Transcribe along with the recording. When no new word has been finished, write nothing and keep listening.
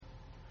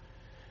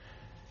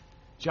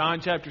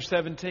John chapter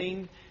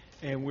 17,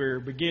 and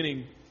we're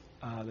beginning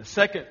the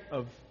second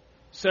of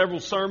several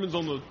sermons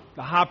on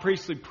the high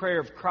priestly prayer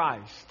of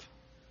Christ.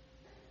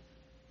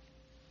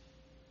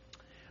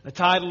 The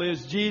title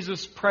is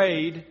Jesus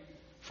Prayed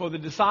for the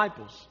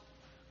Disciples.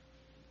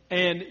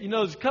 And,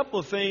 there's a couple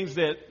of things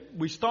that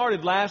we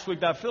started last week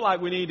that I feel like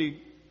we need to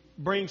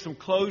bring some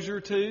closure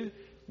to.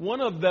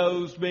 One of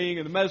those being,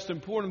 and the most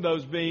important of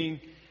those being,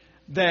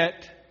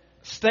 that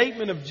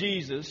statement of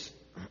Jesus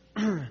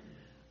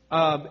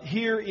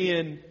here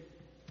in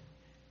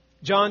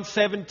John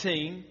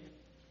 17,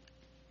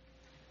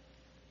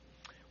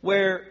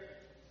 where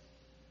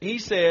he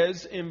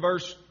says in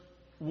verse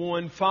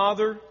 1,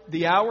 Father,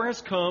 the hour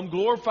has come,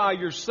 glorify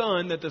your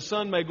Son, that the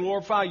Son may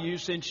glorify you,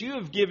 since you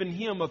have given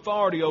him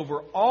authority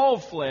over all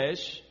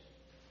flesh,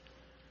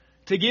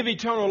 to give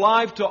eternal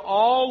life to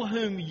all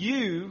whom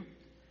you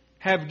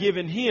have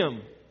given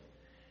him.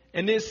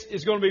 And this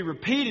is going to be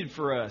repeated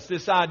for us,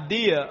 this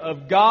idea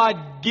of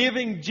God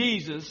giving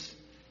Jesus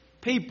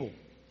people.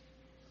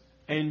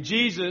 And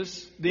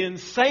Jesus then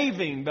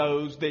saving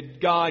those that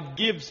God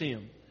gives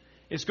him.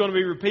 It's going to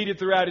be repeated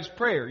throughout his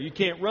prayer. You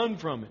can't run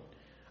from it.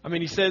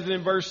 He says it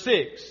in verse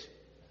 6.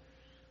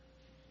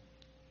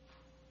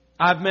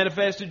 I've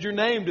manifested your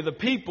name to the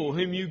people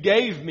whom you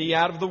gave me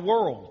out of the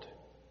world.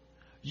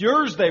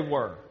 Yours they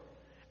were,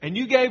 and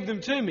you gave them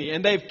to me,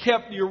 and they've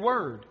kept your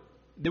word.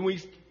 Then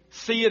we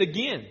see it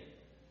again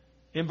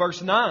in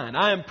verse 9.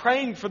 I am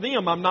praying for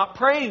them. I'm not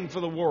praying for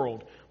the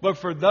world, but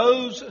for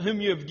those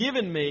whom you have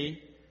given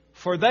me,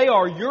 for they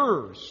are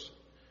yours.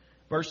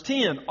 Verse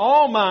 10,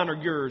 all mine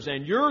are yours,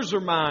 and yours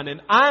are mine,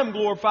 and I am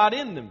glorified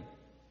in them.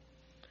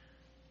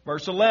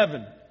 Verse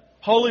 11,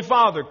 Holy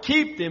Father,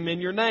 keep them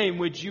in your name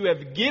which you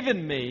have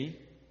given me,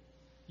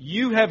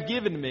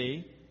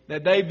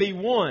 that they be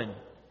one,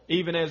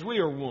 even as we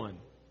are one.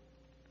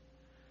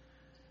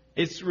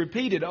 It's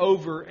repeated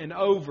over and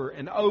over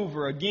and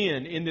over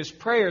again in this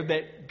prayer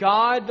that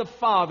God the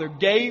Father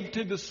gave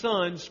to the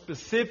Son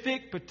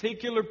specific,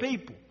 particular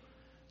people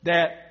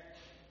that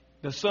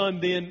the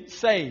Son then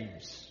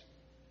saves,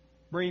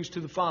 brings to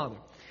the Father.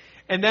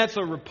 And that's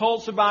a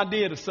repulsive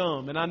idea to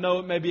some, and I know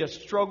it may be a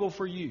struggle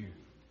for you.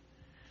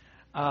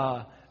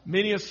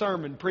 Many a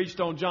sermon preached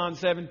on John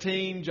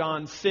 17,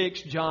 John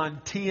 6,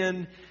 John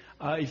 10,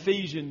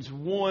 Ephesians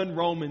 1,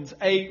 Romans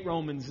 8,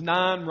 Romans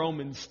 9,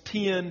 Romans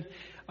 10.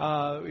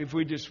 If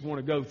we just want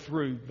to go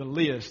through the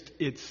list,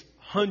 it's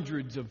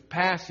hundreds of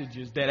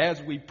passages that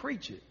as we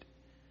preach it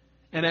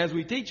and as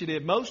we teach it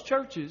in most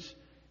churches,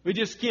 we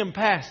just skim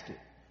past it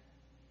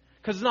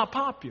because it's not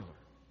popular.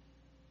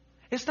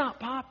 It's not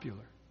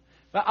popular.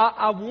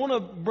 I want to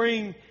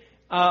bring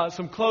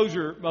some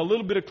closure, a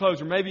little bit of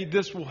closure. Maybe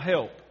this will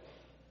help.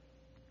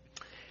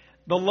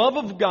 The love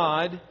of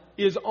God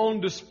is on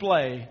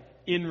display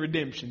in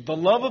redemption. The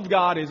love of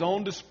God is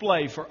on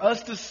display for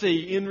us to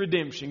see in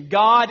redemption.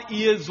 God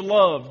is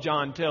love,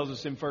 John tells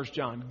us in 1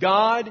 John.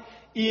 God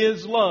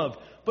is love.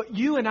 But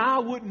you and I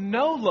wouldn't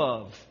know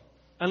love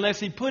unless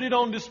He put it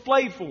on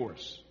display for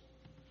us.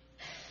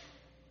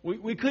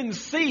 We couldn't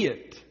see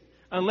it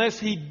unless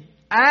He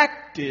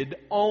acted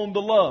on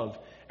the love.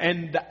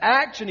 And the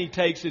action He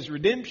takes is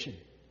redemption.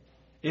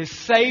 Is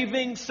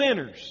saving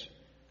sinners.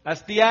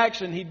 That's the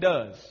action He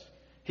does.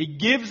 He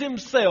gives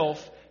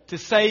Himself to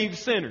save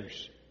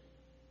sinners.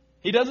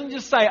 He doesn't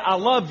just say, I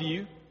love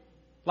you,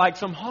 like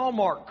some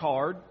Hallmark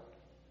card.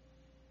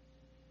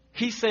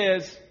 He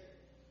says,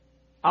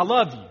 I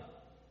love you.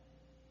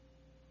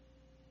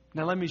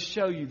 Now let me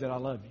show you that I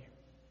love you.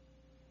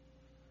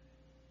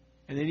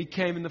 And then He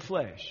came in the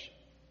flesh.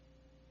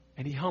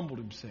 And He humbled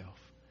Himself.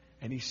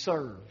 And He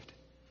served.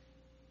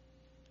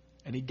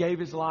 And He gave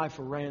His life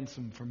a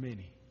ransom for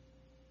many.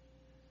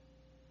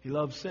 He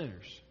loved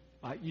sinners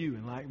like you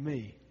and like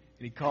me.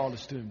 And He called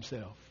us to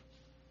Himself.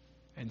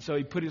 And so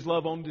He put His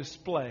love on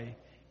display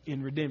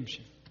in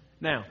redemption.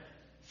 Now,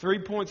 3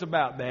 points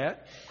about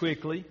that,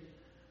 quickly.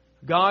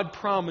 God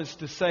promised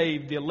to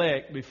save the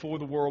elect before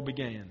the world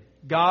began.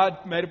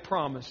 God made a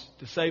promise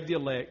to save the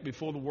elect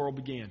before the world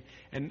began.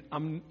 And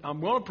I'm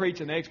going to preach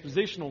an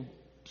expositional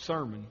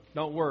sermon,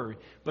 don't worry.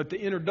 But the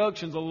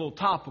introduction's a little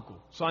topical.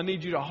 So I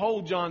need you to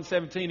hold John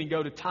 17 and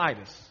go to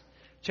Titus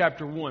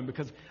chapter 1,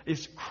 because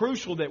it's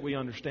crucial that we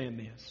understand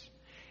this.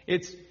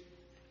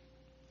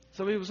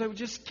 Some people say, well,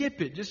 just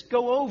skip it. Just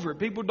go over it.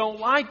 People don't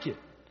like it.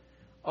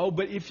 Oh,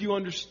 but if you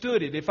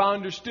understood it, if I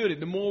understood it,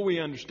 the more we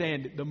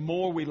understand it, the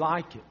more we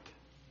like it.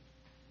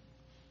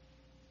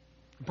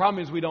 The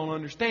problem is we don't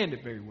understand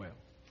it very well.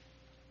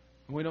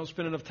 And we don't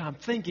spend enough time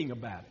thinking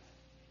about it.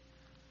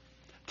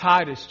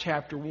 Titus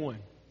chapter 1.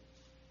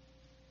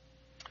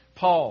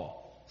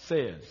 Paul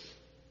says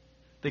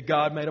that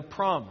God made a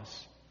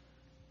promise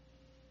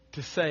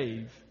to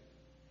save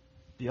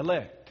the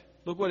elect.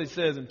 Look what it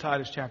says in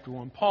Titus chapter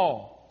 1.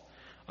 Paul,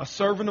 a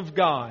servant of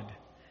God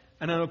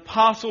and an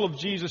apostle of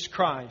Jesus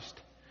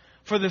Christ,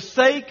 for the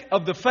sake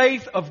of the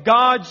faith of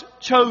God's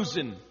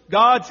chosen,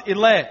 God's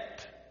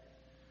elect,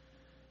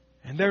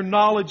 and their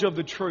knowledge of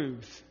the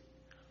truth,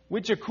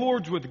 which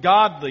accords with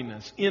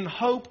godliness, in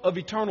hope of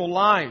eternal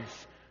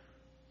life,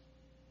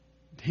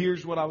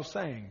 here's what I was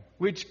saying.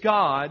 Which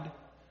God,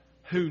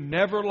 who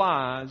never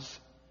lies,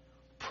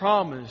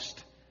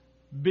 promised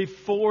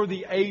before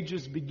the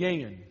ages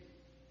began.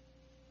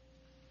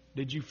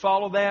 Did you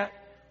follow that?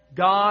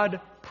 God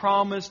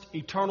promised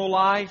eternal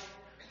life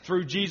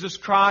through Jesus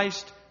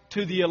Christ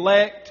to the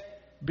elect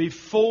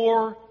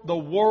before the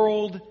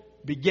world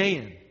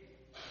began.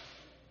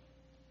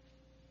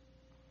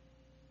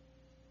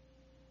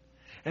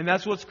 And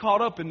that's what's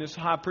caught up in this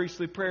high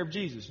priestly prayer of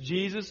Jesus.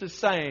 Jesus is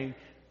saying,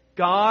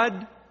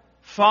 God,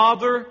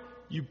 Father,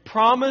 you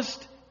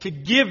promised to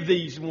give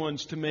these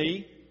ones to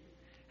me,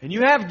 and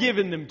you have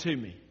given them to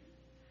me.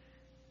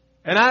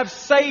 And I've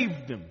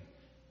saved them.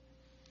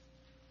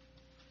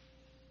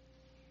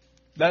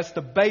 That's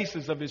the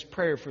basis of His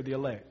prayer for the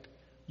elect.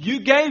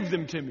 You gave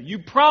them to me. You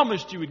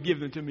promised you would give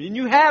them to me. And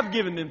you have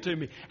given them to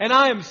me. And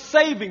I am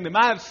saving them.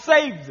 I have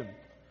saved them.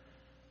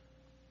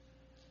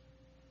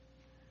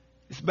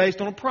 It's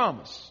based on a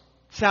promise.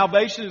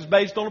 Salvation is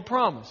based on a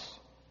promise.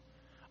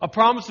 A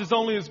promise is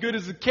only as good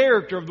as the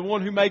character of the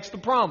one who makes the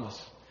promise.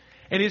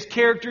 And His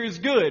character is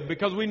good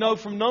because we know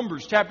from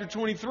Numbers chapter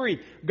 23,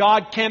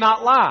 God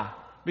cannot lie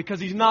because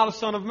He's not a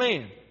son of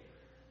man.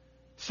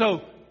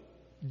 So,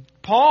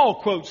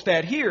 Paul quotes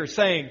that here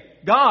saying,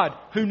 God,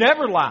 who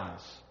never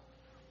lies,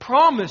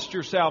 promised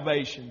your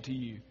salvation to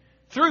you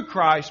through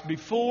Christ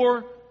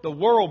before the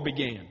world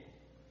began.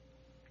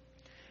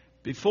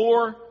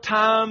 Before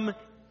time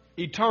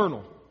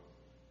eternal.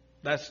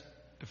 That's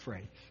the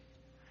phrase.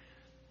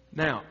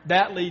 Now,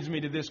 that leads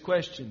me to this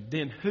question.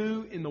 Then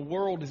who in the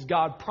world is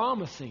God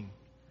promising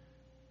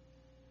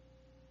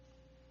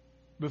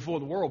before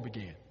the world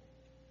began?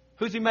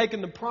 Who's He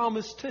making the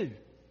promise to?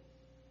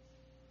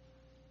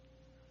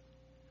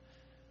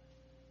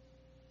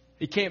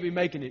 He can't be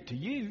making it to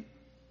you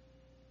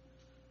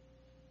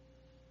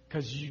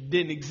because you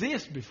didn't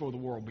exist before the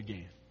world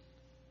began.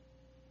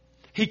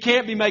 He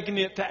can't be making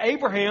it to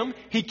Abraham.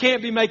 He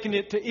can't be making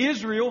it to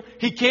Israel.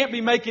 He can't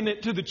be making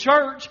it to the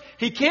church.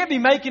 He can't be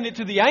making it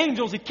to the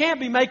angels. He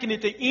can't be making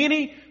it to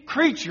any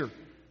creature.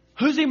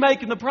 Who's He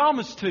making the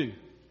promise to?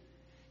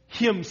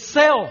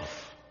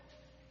 Himself.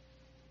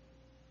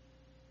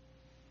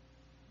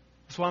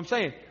 That's what I'm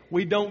saying.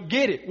 We don't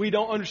get it. We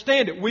don't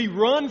understand it. We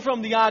run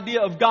from the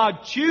idea of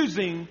God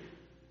choosing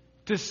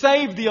to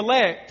save the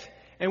elect,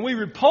 and we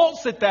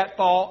repulse at that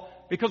thought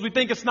because we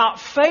think it's not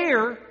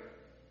fair.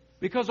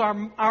 Because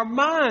our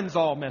mind's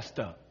all messed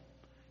up.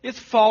 It's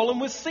fallen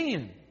with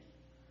sin.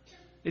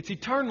 It's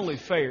eternally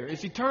fair.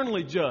 It's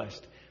eternally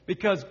just.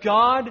 Because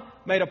God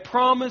made a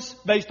promise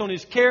based on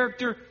His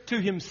character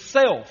to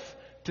Himself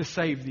to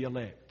save the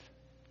elect.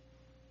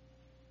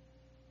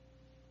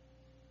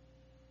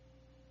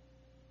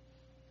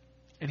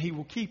 And He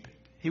will keep it.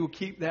 He will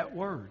keep that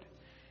word.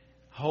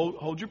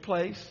 Hold your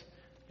place.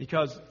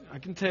 Because I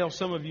can tell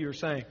some of you are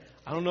saying,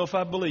 I don't know if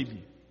I believe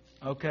you.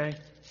 Okay?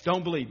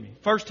 Don't believe me.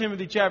 1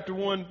 Timothy chapter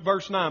 1,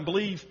 verse 9.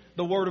 Believe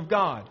the Word of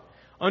God.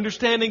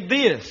 Understanding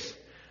this,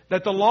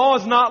 that the law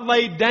is not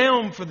laid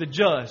down for the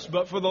just,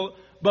 but for the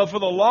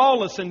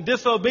lawless and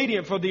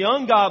disobedient, for the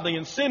ungodly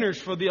and sinners,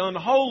 for the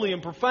unholy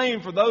and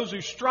profane, for those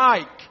who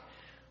strike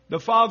the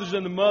fathers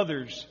and the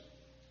mothers,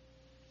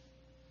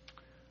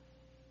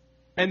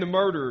 and the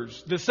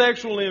murderers, the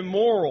sexually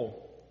immoral,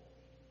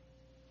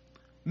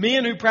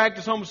 men who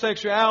practice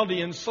homosexuality,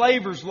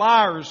 enslavers,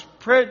 liars,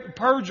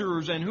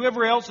 perjurers, and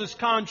whoever else is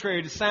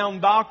contrary to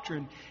sound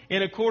doctrine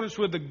in accordance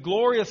with the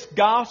glorious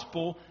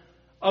gospel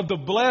of the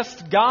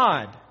blessed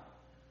God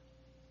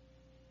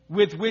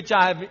with which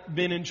I have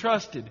been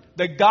entrusted.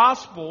 The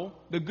gospel,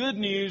 the good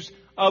news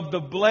of the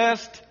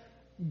blessed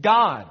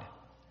God.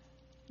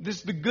 This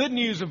is the good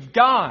news of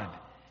God.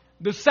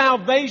 The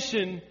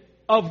salvation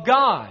of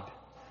God.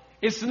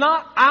 It's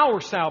not our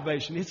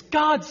salvation. It's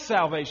God's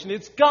salvation.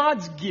 It's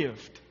God's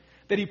gift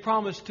that He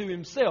promised to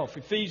Himself.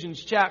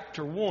 Ephesians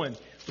chapter 1.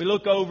 We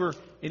look over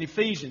in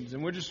Ephesians,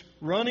 and we're just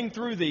running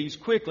through these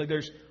quickly.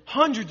 There's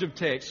hundreds of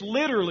texts.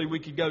 Literally we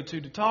could go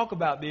to talk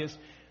about this,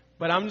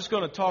 but I'm just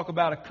going to talk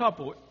about a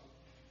couple.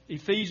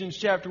 Ephesians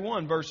chapter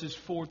 1, verses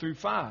 4 through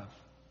 5.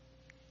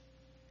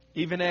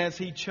 Even as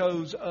He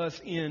chose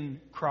us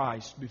in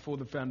Christ before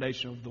the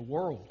foundation of the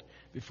world,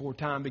 before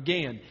time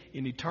began,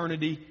 in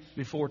eternity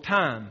before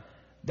time,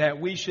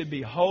 that we should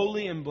be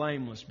holy and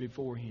blameless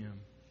before Him.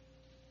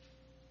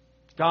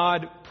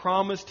 God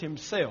promised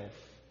Himself,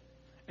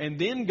 and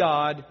then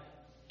God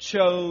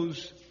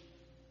chose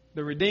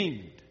the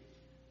redeemed.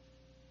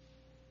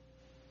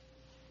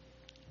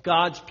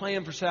 God's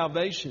plan for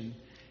salvation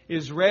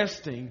is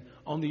resting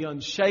on the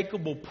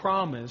unshakable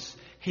promise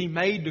He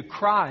made to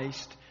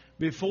Christ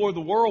before the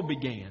world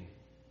began.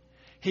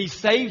 He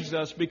saves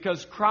us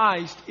because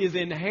Christ is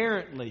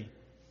inherent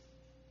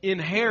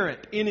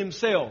in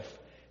Himself.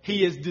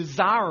 He is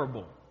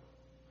desirable.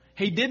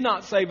 He did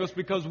not save us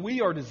because we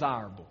are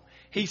desirable.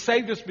 He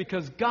saved us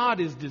because God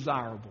is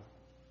desirable.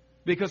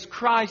 Because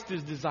Christ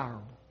is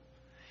desirable.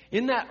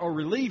 Isn't that a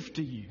relief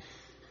to you?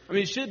 I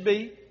mean, it should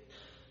be.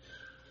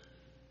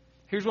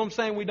 Here's what I'm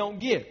saying we don't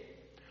get.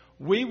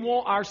 We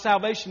want our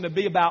salvation to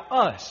be about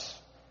us.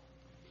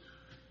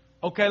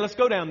 Okay, let's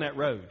go down that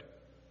road.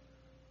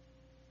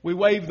 We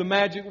wave the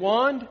magic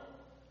wand.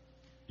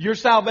 Your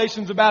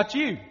salvation's about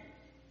you.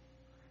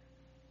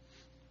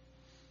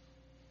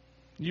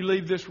 You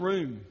leave this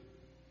room,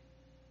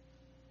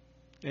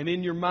 and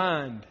in your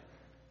mind,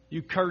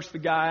 you curse the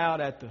guy out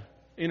at the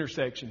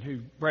intersection who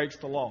breaks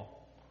the law.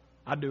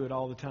 I do it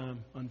all the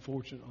time,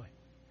 unfortunately.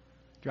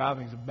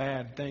 Driving's a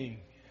bad thing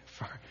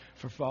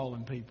for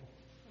fallen people.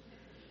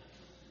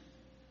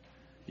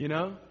 You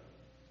know?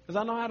 Because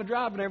I know how to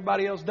drive and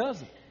everybody else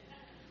doesn't.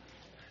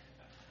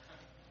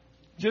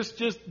 Just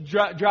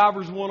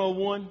Drivers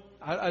 101.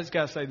 I just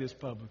got to say this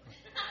publicly.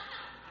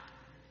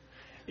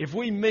 If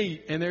we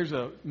meet and there's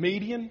a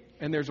median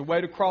and there's a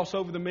way to cross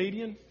over the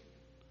median,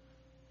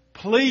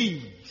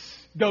 please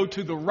go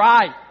to the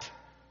right.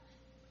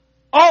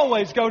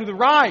 Always go to the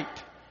right.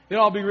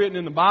 It'll all be written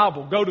in the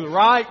Bible. Go to the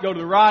right, go to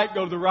the right,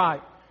 go to the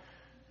right.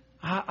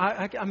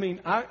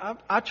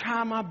 I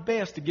try my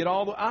best to get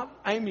all the...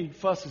 Amy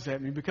fusses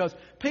at me because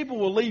people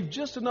will leave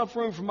just enough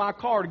room for my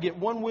car to get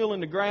one wheel in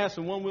the grass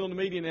and one wheel in the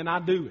median, and I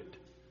do it.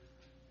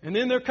 And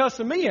then they're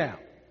cussing me out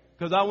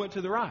because I went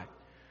to the right.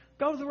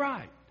 Go to the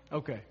right.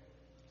 Okay.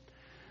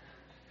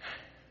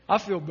 I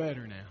feel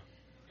better now.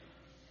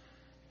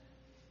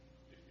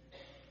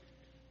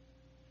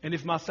 And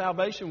if my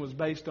salvation was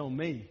based on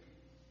me,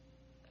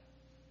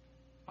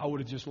 I would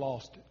have just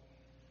lost it.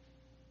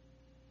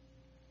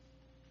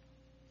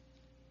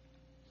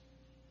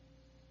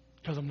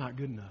 Because I'm not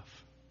good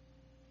enough.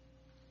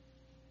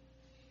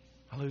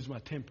 I lose my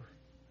temper.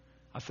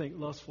 I think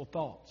lustful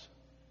thoughts.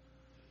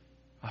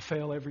 I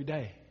fail every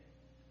day.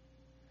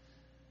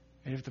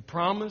 And if the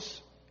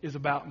promise is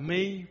about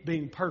me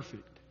being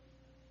perfect,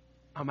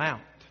 I'm out.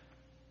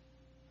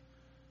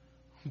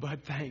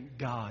 But thank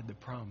God the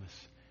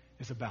promise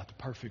is about the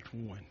perfect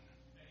one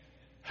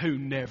who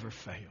never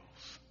fails.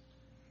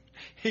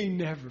 He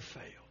never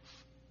fails.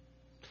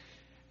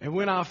 And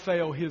when I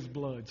fail, His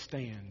blood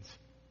stands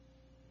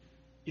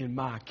in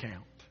my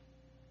account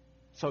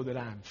so that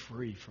I'm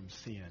free from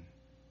sin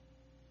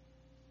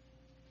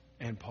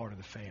and part of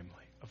the family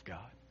of God.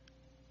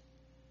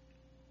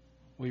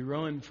 We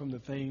run from the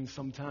things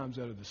sometimes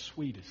that are the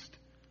sweetest.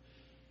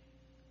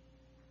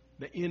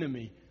 The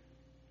enemy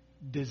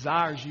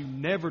desires you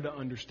never to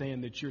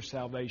understand that your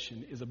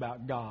salvation is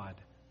about God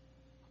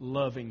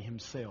loving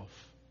Himself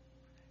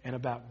and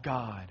about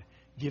God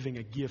giving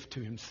a gift to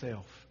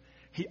Himself.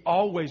 He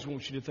always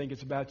wants you to think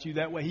it's about you.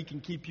 That way He can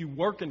keep you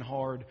working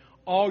hard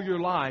all your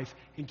life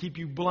and keep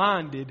you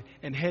blinded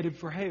and headed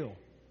for hell.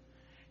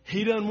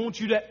 He doesn't want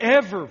you to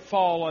ever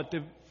fall at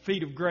the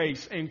feet of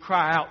grace and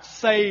cry out,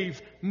 "Save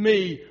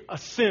me, a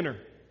sinner."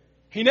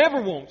 He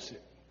never wants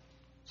it.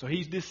 So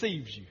He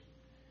deceives you.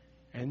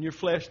 And your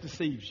flesh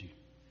deceives you.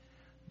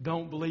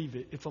 Don't believe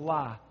it. It's a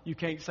lie. You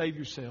can't save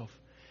yourself.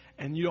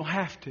 And you don't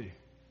have to.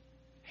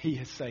 He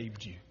has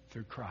saved you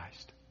through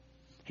Christ.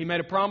 He made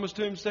a promise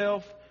to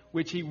Himself,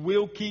 which He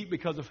will keep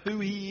because of who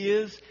He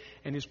is.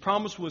 And His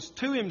promise was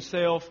to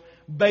Himself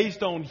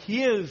based on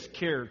His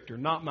character,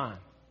 not mine.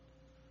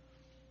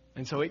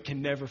 And so it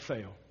can never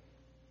fail.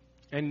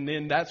 And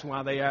then that's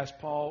why they asked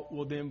Paul,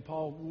 well then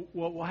Paul,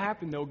 what will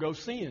happen? They'll go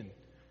sin.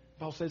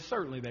 Paul says,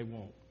 certainly they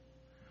won't.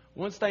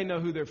 Once they know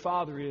who their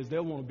Father is,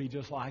 they'll want to be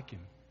just like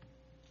Him.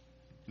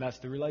 That's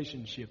the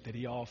relationship that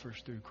He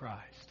offers through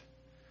Christ.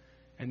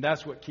 And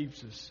that's what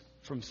keeps us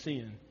from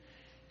sin.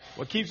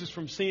 What keeps us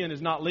from sin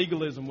is not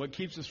legalism. What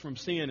keeps us from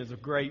sin is a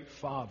great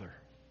Father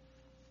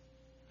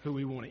who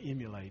we want to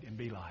emulate and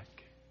be like.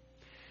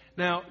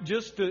 Now,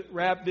 just to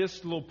wrap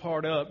this little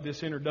part up,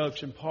 this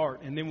introduction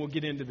part, and then we'll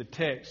get into the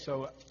text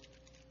so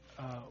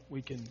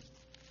we can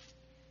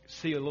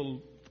see a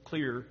little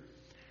clearer.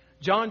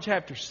 John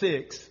chapter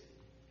 6,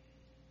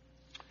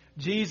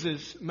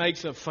 Jesus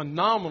makes a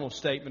phenomenal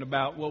statement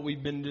about what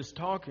we've been just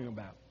talking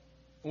about,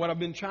 what I've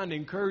been trying to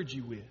encourage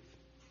you with.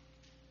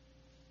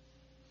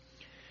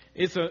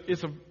 It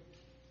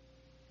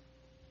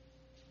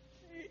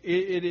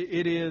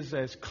is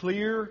as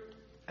clear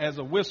as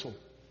a whistle.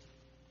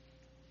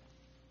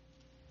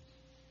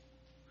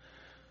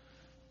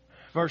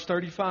 Verse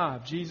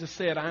 35, Jesus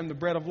said, "I am the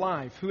bread of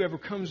life. Whoever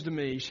comes to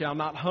me shall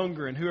not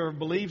hunger, and whoever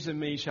believes in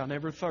me shall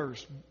never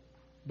thirst.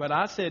 But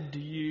I said to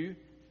you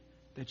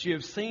that you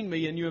have seen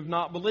me and you have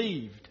not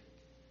believed."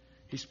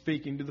 He's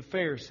speaking to the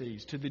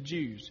Pharisees, to the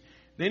Jews.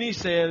 Then He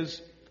says,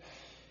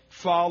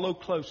 follow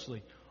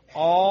closely.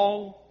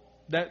 All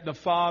that the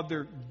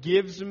Father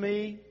gives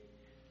me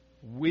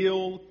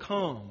will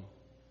come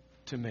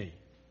to me.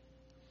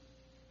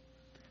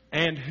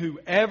 And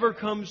whoever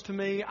comes to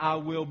me, I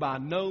will by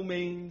no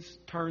means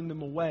turn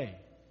them away.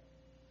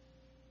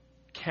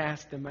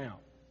 Cast them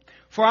out.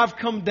 For I've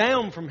come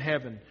down from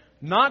heaven,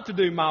 not to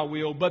do my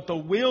will, but the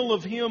will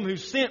of Him who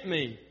sent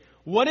me.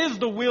 What is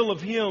the will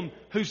of Him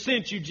who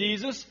sent you,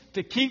 Jesus?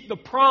 To keep the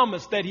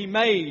promise that He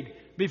made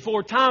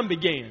before time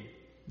began.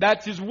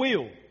 That's His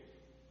will.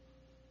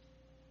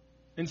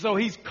 And so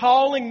He's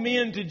calling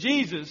men to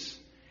Jesus,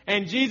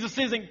 and Jesus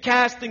isn't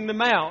casting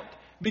them out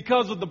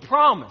because of the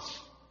promise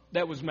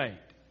that was made.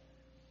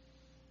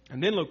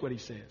 And then look what He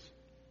says.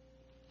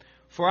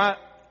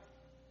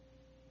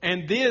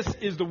 And this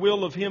is the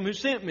will of Him who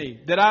sent me,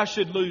 that I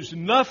should lose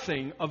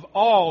nothing of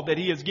all that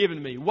He has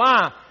given me.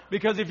 Why?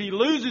 Because if He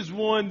loses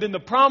one, then the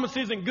promise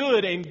isn't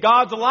good and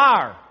God's a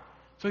liar.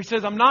 So He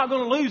says, I'm not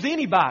going to lose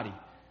anybody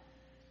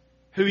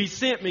who He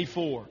sent me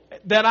for.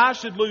 That I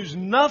should lose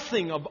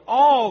nothing of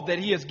all that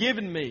He has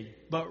given me,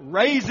 but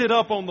raise it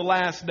up on the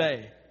last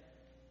day.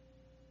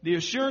 The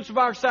assurance of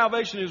our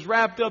salvation is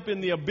wrapped up in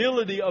the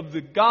ability of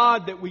the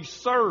God that we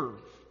serve.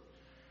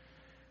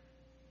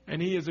 And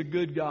He is a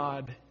good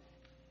God.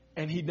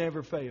 And He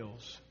never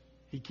fails.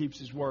 He keeps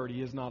His word.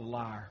 He is not a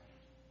liar.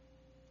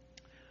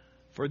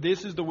 For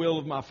this is the will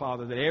of my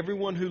Father, that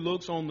everyone who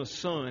looks on the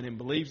Son and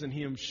believes in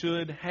Him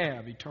should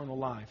have eternal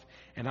life.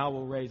 And I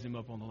will raise him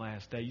up on the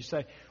last day. You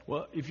say,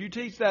 well, if you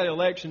teach that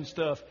election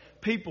stuff,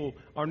 people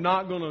are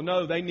not going to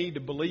know they need to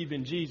believe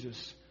in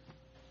Jesus.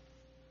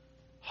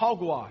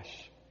 Hogwash.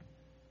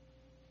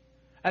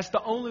 That's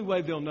the only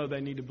way they'll know they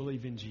need to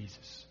believe in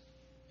Jesus.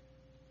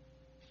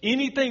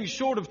 Anything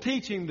short of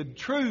teaching the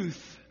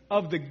truth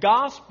of the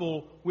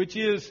gospel, which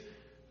is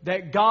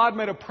that God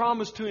made a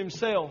promise to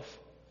Himself,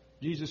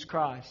 Jesus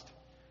Christ,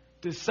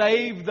 to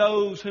save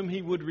those whom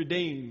He would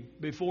redeem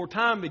before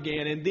time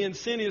began, and then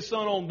send His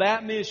Son on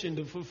that mission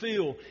to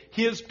fulfill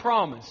His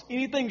promise.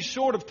 Anything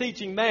short of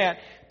teaching that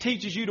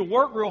teaches you to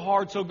work real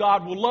hard so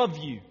God will love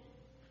you.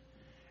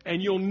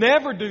 And you'll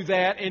never do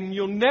that, and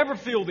you'll never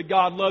feel that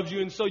God loves you,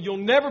 and so you'll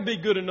never be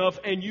good enough,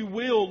 and you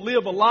will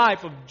live a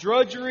life of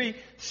drudgery,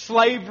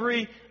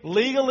 slavery,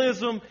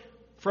 legalism,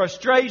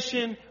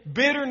 frustration,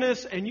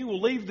 bitterness, and you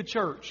will leave the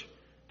church.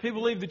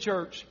 People leave the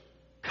church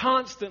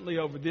constantly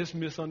over this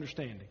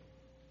misunderstanding.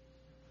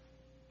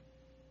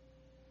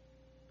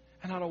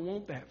 And I don't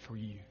want that for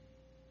you.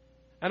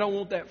 I don't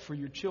want that for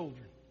your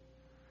children.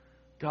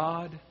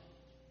 God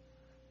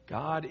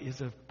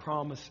is a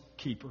promise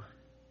keeper.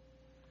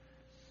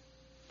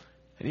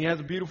 And He has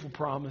a beautiful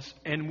promise,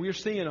 and we're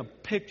seeing a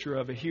picture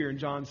of it here in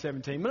John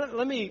 17.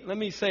 Let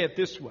me say it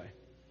this way.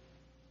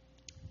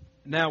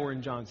 Now we're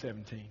in John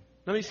 17.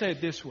 Let me say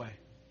it this way.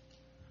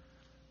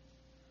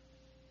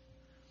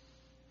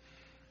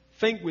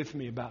 Think with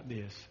me about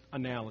this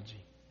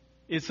analogy.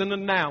 It's an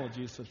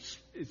analogy.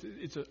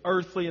 It's an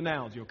earthly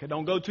analogy. Okay,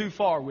 don't go too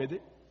far with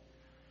it,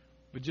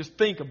 but just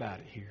think about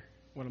it here.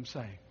 What I'm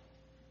saying.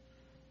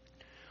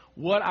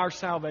 What our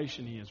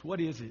salvation is. What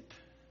is it?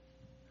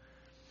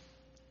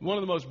 One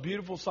of the most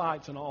beautiful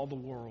sights in all the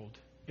world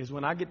is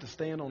when I get to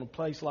stand on a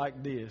place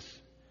like this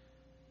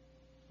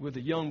with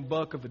a young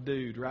buck of a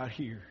dude right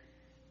here.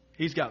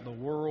 He's got the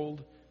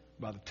world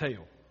by the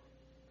tail.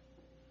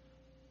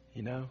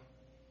 You know?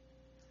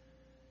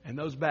 And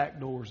those back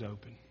doors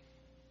open.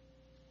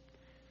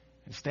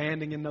 And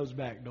standing in those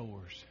back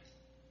doors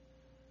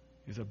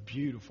is a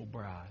beautiful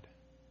bride.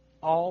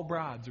 All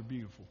brides are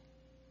beautiful.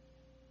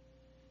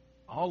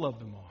 All of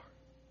them are.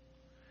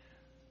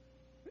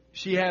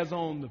 She has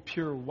on the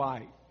pure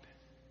white.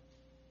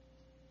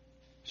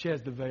 She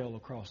has the veil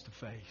across the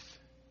face.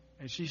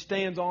 And she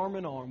stands arm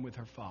in arm with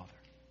her Father.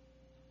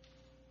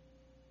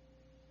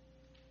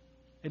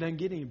 It doesn't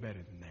get any better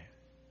than that.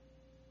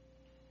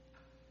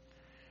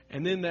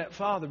 And then that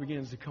Father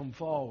begins to come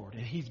forward,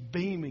 and He's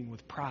beaming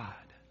with pride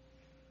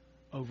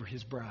over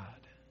His bride.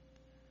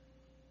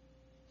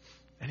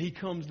 And He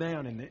comes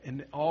down,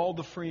 and all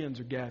the friends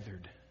are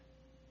gathered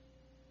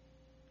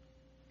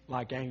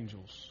like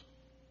angels,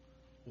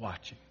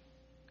 watching,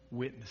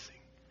 witnessing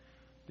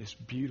this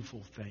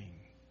beautiful thing.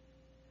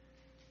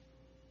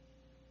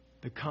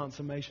 The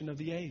consummation of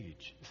the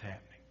age is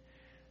happening.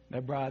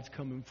 That bride's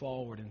coming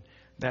forward, and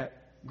that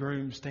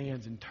groom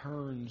stands and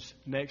turns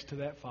next to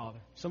that father.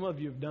 Some of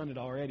you have done it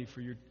already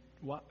for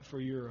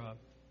your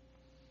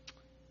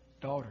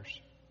daughters.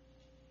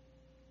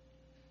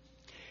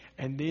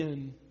 And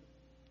then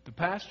the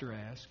pastor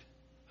asks,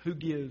 who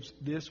gives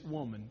this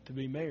woman to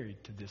be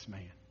married to this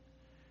man?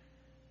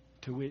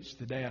 To which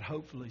the dad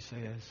hopefully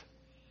says,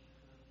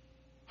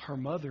 her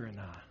mother and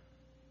I.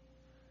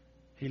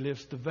 He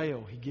lifts the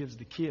veil. He gives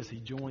the kiss. He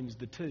joins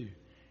the two.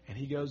 And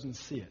he goes and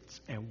sits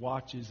and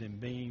watches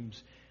and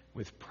beams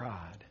with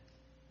pride,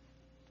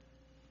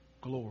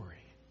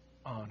 glory,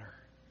 honor.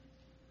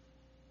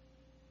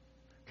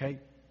 Okay?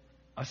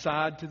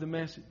 Aside to the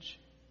message,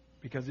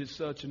 because it's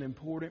such an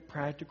important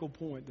practical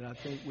point that I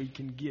think we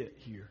can get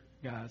here,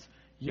 guys.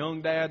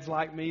 Young dads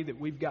like me that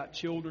we've got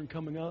children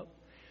coming up,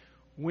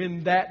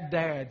 when that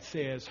dad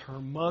says,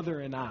 her mother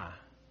and I,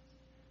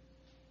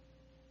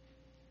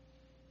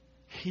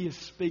 he is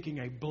speaking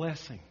a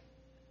blessing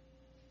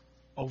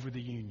over the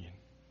union.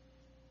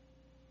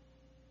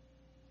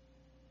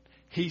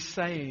 He's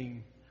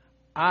saying,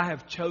 I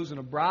have chosen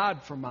a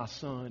bride for my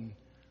son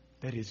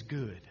that is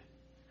good,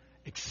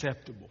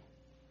 acceptable,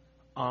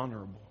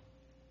 honorable.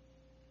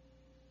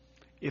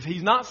 If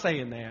he's not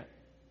saying that,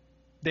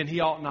 then he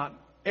ought not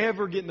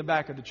ever get in the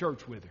back of the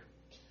church with her.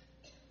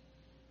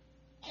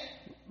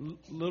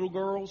 Little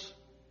girls,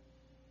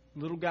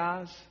 little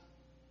guys,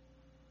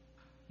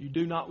 you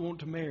do not want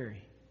to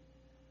marry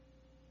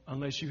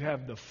unless you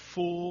have the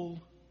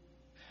full,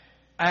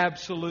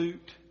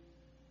 absolute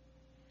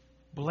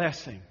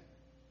blessing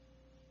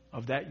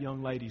of that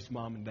young lady's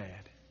mom and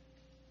dad.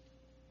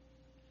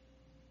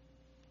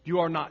 You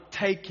are not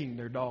taking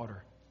their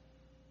daughter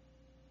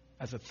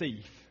as a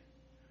thief.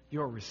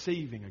 You are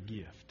receiving a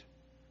gift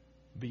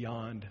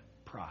beyond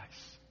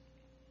price.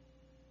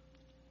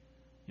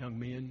 Young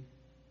men,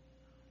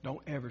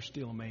 don't ever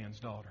steal a man's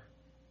daughter.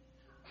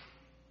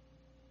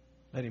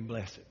 Let him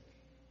bless it.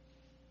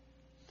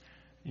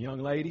 Young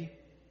lady,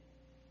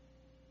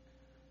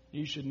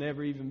 you should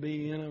never even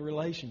be in a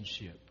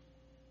relationship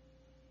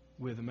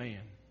with a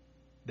man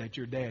that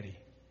your daddy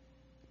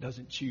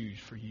doesn't choose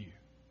for you.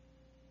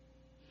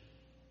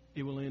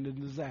 It will end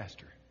in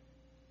disaster.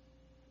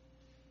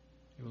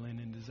 It will end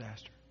in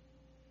disaster.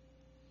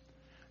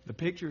 The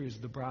picture is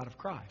the bride of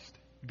Christ.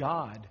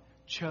 God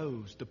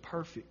chose the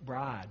perfect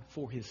bride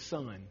for His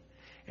Son,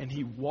 and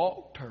He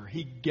walked her,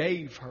 He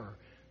gave her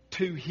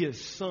to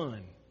His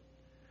Son,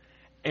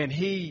 and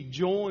He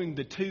joined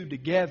the two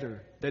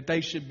together that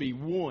they should be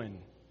one.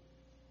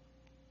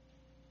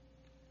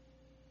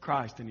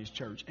 Christ and His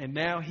church. And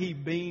now He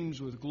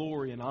beams with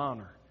glory and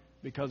honor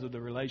because of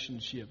the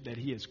relationship that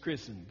He has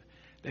christened,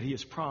 that He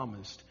has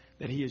promised,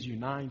 that He has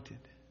united.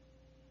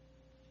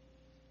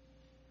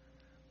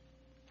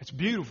 It's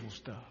beautiful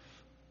stuff.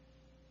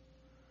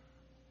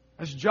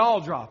 That's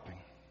jaw-dropping.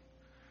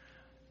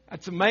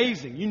 That's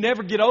amazing. You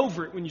never get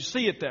over it when you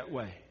see it that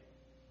way.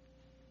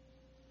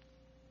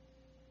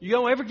 You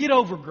don't ever get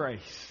over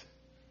grace.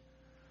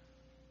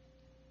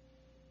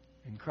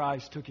 And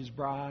Christ took His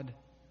bride,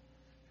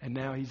 and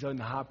now He's in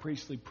the high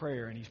priestly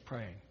prayer, and He's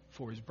praying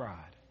for His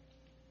bride.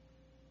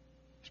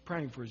 He's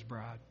praying for His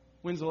bride.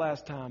 When's the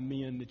last time,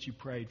 men, that you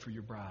prayed for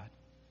your bride?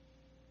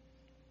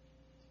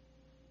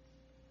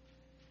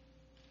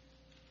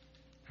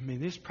 I mean,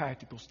 this is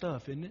practical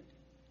stuff, isn't it?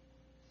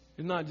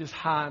 It's not just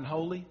high and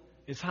holy.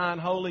 It's high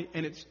and holy,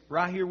 and it's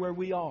right here where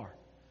we are.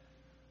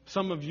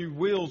 Some of you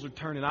wheels are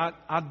turning.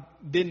 I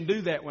didn't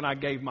do that when I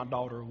gave my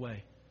daughter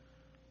away.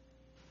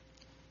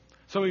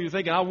 Some of you are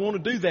thinking, I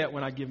want to do that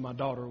when I give my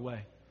daughter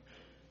away.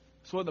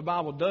 That's what the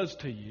Bible does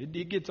to you.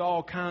 It gets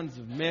all kinds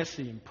of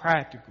messy and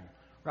practical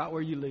right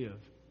where you live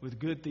with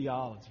good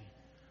theology.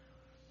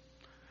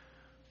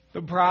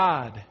 The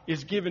bride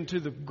is given to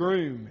the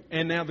groom,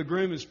 and now the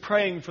groom is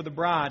praying for the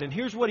bride. And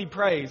here's what he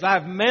prays. I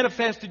have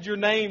manifested your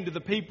name to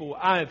the people.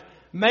 I have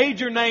made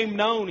your name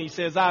known, he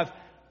says. I've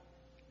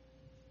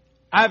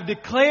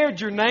declared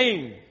your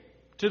name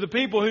to the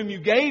people whom you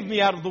gave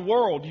me out of the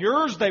world.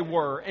 Yours they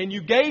were, and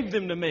you gave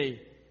them to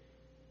me.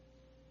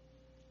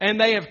 And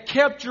they have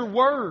kept your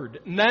word.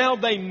 Now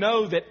they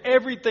know that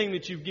everything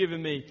that you've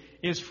given me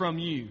is from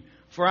you.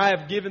 For I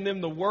have given them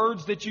the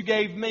words that you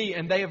gave me,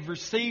 and they have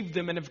received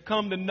them and have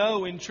come to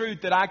know in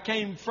truth that I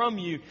came from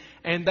you,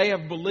 and they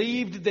have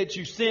believed that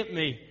you sent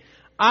me.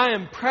 I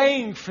am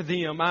praying for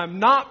them. I am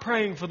not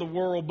praying for the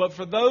world, but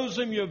for those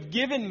whom you have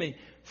given me,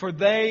 for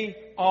they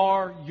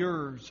are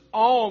yours.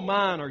 All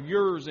mine are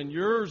yours, and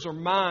yours are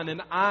mine,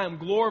 and I am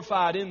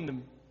glorified in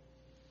them.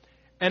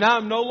 And I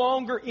am no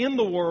longer in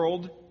the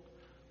world,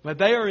 but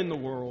they are in the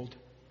world,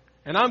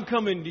 and I'm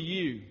coming to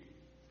you.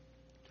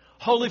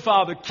 Holy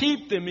Father,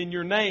 keep them in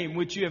your name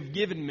which you have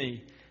given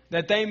me,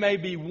 that they may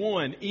be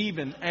one,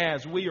 even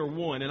as we are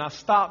one. And I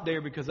stop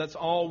there because that's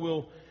all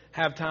we'll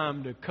have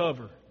time to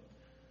cover.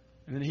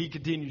 And then he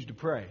continues to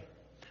pray.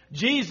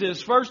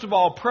 Jesus, first of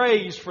all,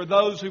 prays for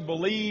those who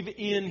believe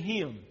in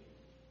Him.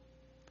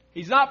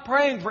 He's not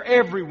praying for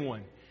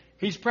everyone.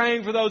 He's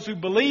praying for those who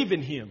believe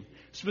in Him.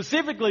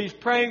 Specifically, He's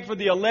praying for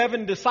the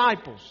 11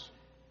 disciples.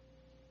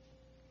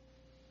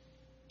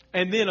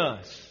 And then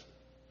us,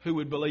 who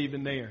would believe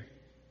in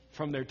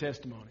from their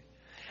testimony.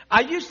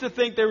 I used to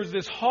think there was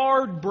this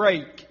hard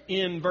break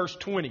in verse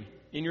 20.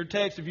 In your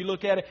text, if you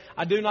look at it,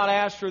 I do not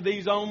ask for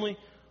these only,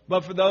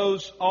 but for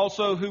those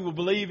also who will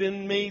believe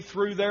in me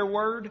through their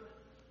word.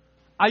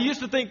 I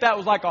used to think that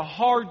was like a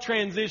hard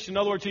transition. In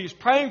other words, He's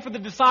praying for the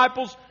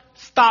disciples,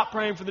 stop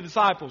praying for the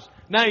disciples.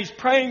 Now He's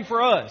praying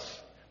for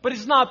us. But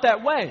it's not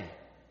that way.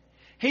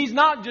 He's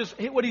not just,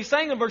 what He's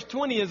saying in verse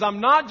 20 is,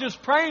 I'm not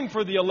just praying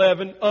for the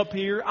 11 up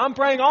here, I'm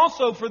praying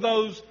also for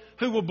those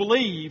who will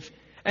believe.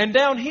 And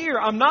down here,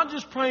 I'm not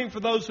just praying for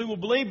those who will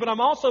believe, but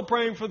I'm also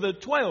praying for the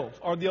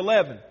 12 or the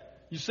 11.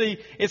 You see,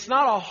 it's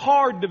not a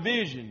hard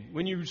division.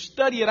 When you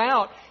study it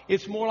out,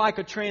 it's more like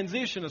a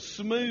transition, a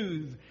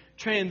smooth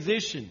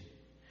transition.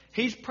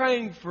 He's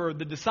praying for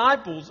the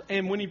disciples,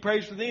 and when He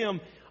prays for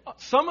them,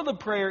 some of the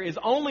prayer is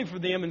only for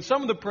them, and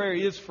some of the prayer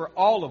is for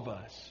all of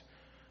us.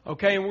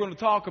 Okay, and we're going to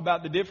talk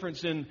about the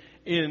difference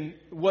in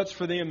what's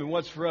for them and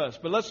what's for us.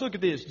 But let's look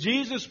at this.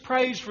 Jesus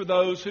prays for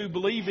those who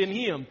believe in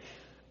Him.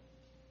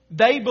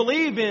 They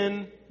believe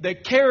in the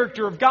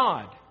character of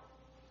God.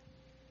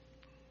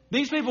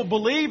 These people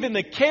believe in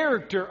the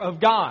character of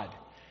God.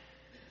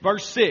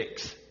 Verse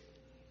 6.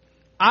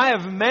 I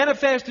have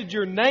manifested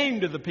your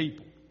name to the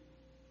people.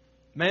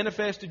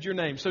 Manifested your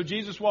name. So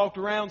Jesus walked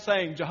around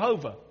saying,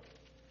 Jehovah.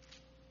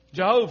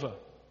 Jehovah.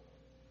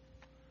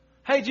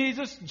 Hey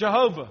Jesus,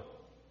 Jehovah.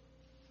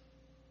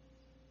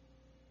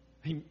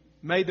 He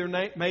made your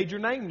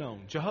name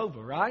known.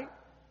 Jehovah, right?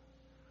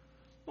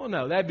 Well,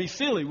 no, that'd be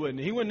silly, wouldn't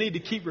it? He wouldn't need to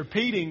keep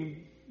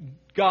repeating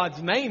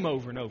God's name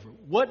over and over.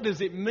 What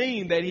does it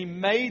mean that He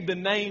made the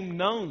name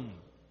known?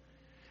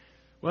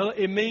 Well,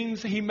 it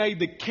means He made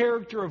the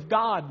character of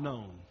God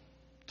known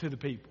to the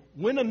people.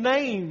 When a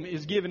name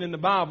is given in the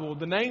Bible,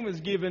 the name is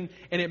given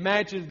and it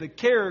matches the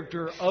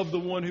character of the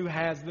one who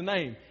has the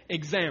name.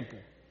 Example,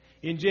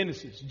 in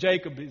Genesis,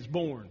 Jacob is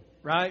born,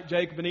 right?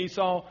 Jacob and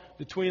Esau,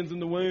 the twins in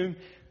the womb.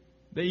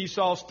 The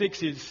Esau sticks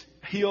his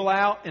heel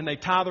out and they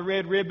tie the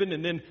red ribbon,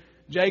 and then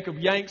Jacob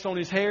yanks on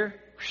his hair.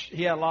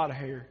 He had a lot of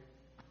hair.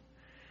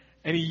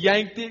 And he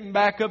yanked it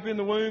back up in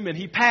the womb and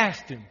he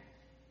passed him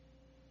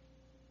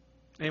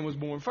and was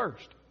born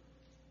first.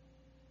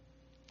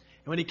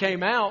 And when he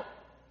came out,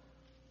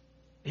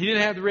 he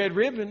didn't have the red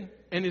ribbon,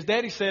 and his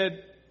daddy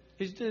said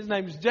his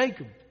name is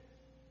Jacob.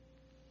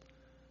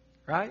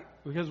 Right?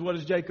 Because what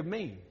does Jacob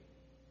mean?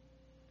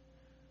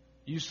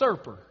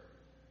 Usurper.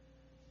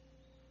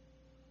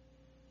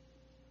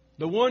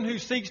 The one who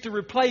seeks to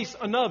replace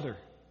another.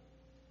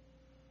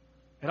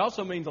 It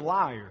also means a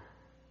liar.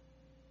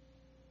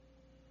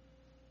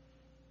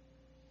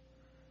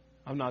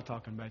 I'm not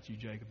talking about you,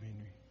 Jacob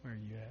Henry. Where are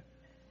you at?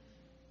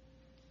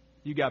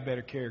 You got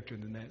better character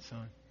than that,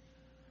 son.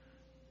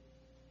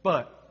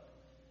 But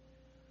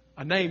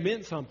a name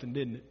meant something,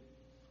 didn't it?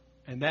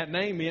 And that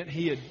name meant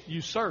he had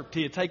usurped.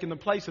 He had taken the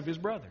place of his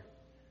brother.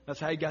 That's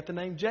how he got the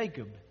name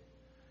Jacob.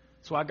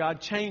 That's why God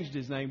changed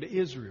his name to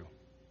Israel.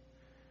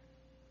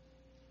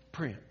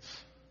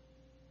 Prince.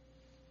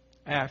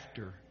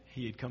 After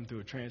he had come through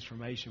a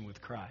transformation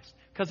with Christ.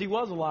 Because he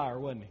was a liar,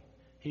 wasn't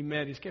he? He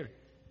met his character.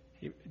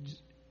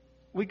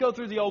 We go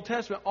through the Old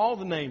Testament, all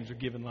the names are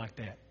given like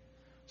that.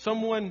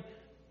 Someone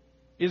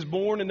is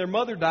born and their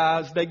mother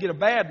dies, they get a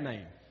bad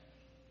name.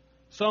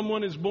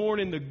 Someone is born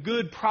in the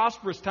good,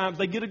 prosperous times,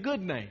 they get a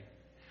good name.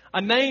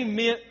 A name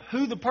meant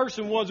who the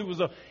person was.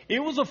 It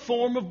was a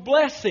form of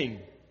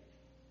blessing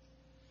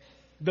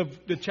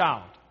the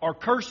child or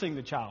cursing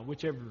the child,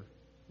 whichever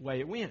way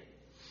it went.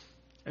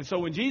 And so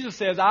when Jesus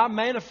says, I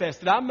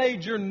manifested, I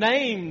made your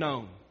name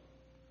known.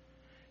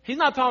 He's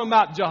not talking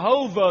about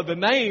Jehovah, the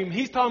name.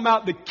 He's talking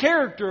about the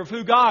character of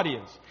who God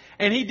is.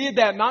 And He did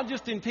that not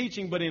just in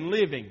teaching, but in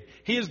living.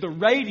 He is the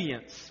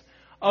radiance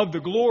of the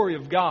glory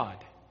of God.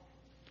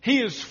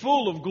 He is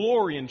full of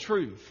glory and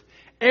truth.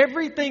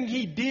 Everything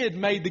He did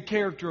made the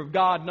character of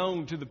God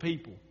known to the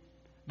people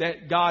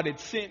that God had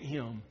sent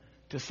Him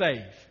to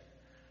save.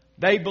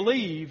 They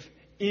believe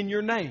in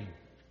your name.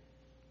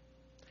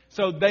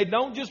 So they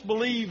don't just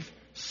believe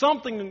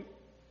something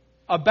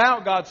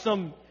about God,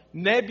 some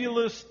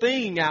nebulous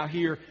thing out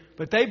here,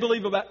 but they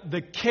believe about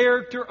the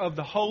character of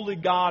the holy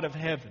God of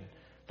heaven.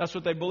 That's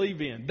what they believe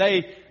in.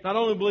 They not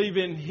only believe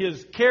in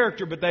His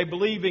character, but they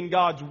believe in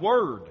God's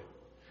Word.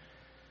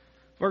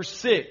 Verse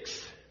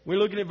 6. We're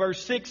looking at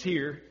verse 6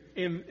 here.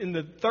 In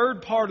the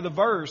third part of the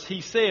verse,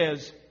 he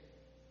says,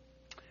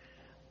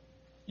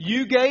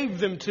 you gave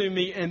them to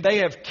me and they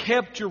have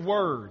kept your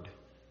word.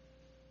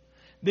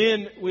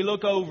 Then we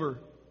look over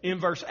in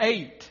verse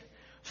 8.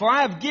 For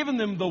I have given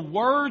them the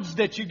words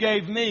that you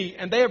gave me,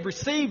 and they have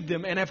received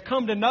them and have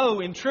come to know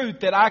in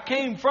truth that I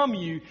came from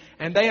you,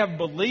 and they have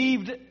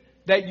believed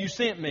that you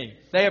sent me.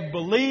 They have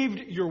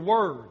believed your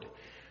word.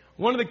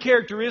 One of the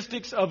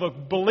characteristics of a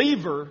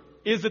believer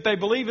is that they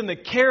believe in the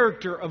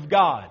character of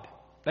God.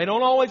 They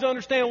don't always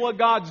understand what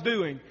God's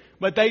doing,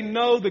 but they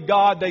know the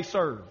God they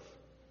serve.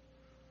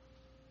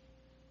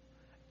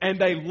 And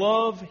they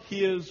love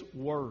His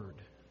word.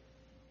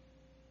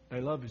 They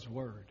love His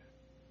word.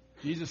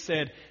 Jesus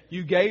said,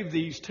 you gave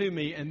these to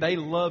me, and they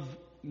love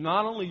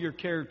not only your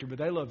character, but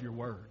they love your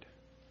word.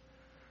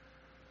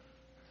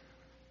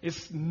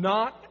 It's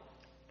not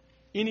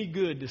any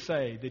good to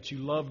say that you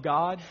love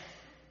God,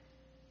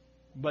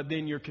 but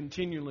then you're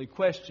continually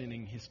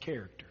questioning His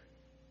character.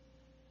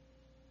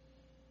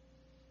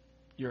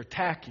 You're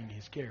attacking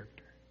His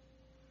character.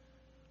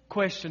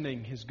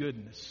 Questioning His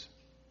goodness.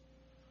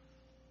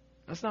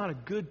 That's not a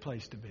good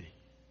place to be.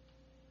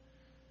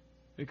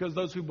 Because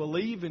those who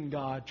believe in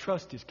God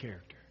trust His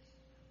character.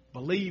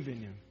 Believe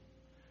in Him.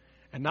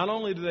 And not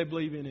only do they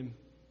believe in Him,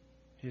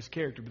 His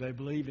character, but they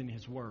believe in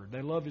His word.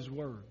 They love His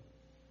word.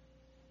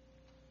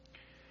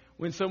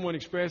 When someone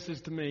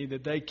expresses to me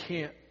that they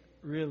don't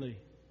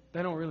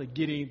really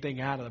get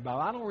anything out of the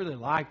Bible. I don't really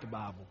like the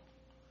Bible.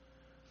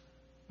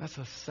 That's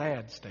a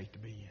sad state to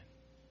be in.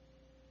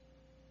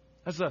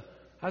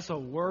 That's a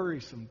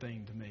worrisome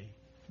thing to me.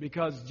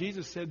 Because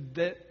Jesus said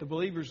that the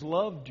believers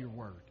loved your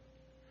word.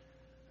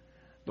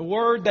 The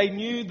word, they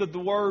knew that the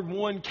word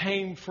one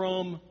came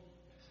from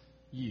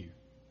you.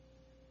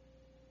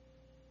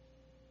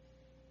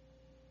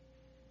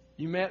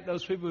 You met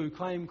those people who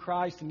claim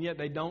Christ and yet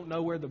they don't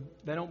know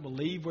they don't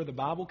believe where the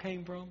Bible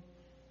came from?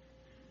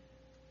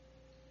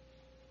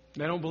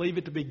 They don't believe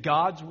it to be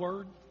God's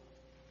word.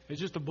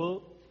 It's just a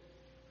book.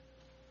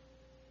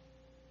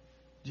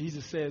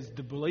 Jesus says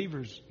the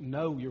believers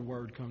know your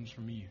word comes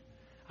from you.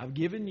 I've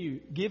given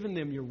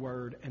them your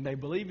word, and they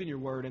believe in your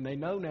word, and they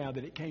know now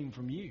that it came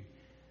from you.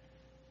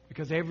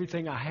 Because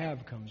everything I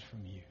have comes from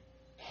you.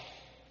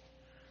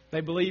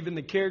 They believe in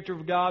the character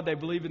of God. They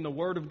believe in the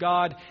Word of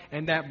God.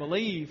 And that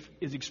belief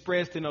is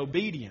expressed in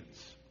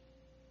obedience.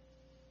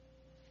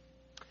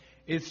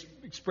 It's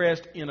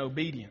expressed in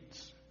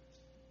obedience.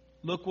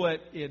 Look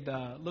what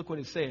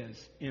it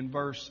says in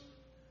verse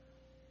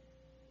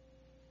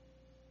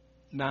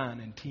 9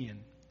 and 10.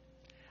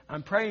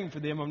 I'm praying for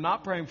them. I'm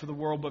not praying for the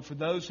world, but for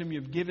those whom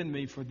you've given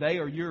me, for they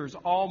are yours.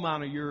 All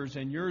mine are yours,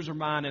 and yours are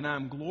mine, and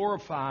I'm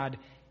glorified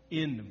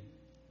in them.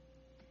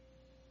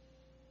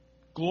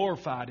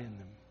 Glorified in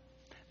them.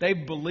 They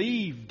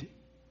believed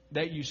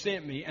that you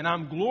sent me, and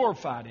I'm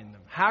glorified in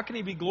them. How can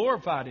He be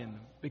glorified in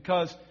them?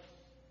 Because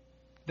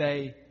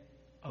they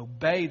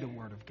obey the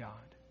Word of God.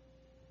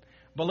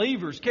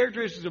 Believers,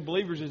 characteristics of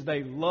believers is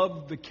they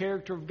love the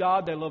character of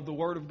God, they love the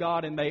Word of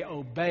God, and they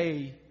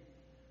obey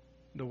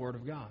the Word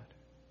of God.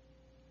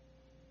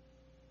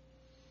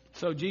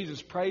 So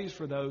Jesus prays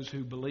for those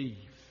who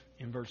believe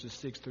in verses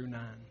 6 through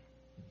 9.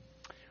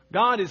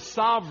 God is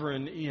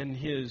sovereign in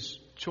His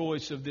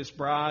choice of this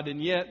bride,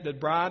 and yet the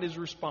bride is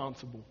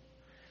responsible.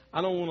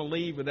 I don't want to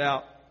leave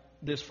without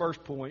this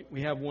first point.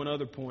 We have one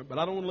other point, but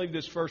I don't want to leave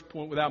this first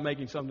point without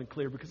making something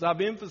clear, because I've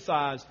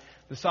emphasized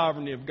the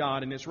sovereignty of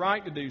God, and it's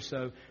right to do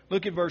so.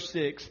 Look at verse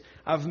 6.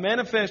 I've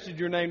manifested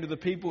your name to the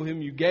people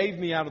whom you gave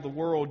me out of the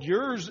world.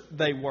 Yours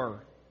they were,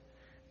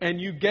 and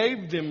you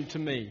gave them to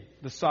me,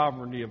 the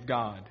sovereignty of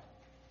God.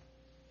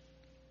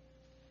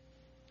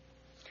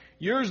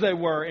 Yours they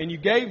were, and you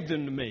gave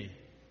them to me.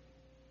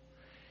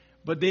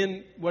 But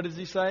then, what does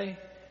He say?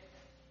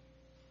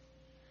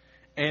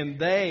 And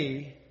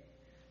they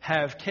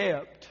have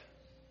kept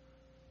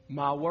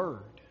my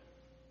word.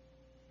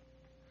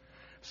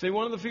 See,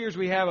 one of the fears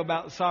we have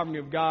about the sovereignty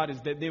of God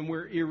is that then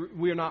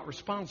we're not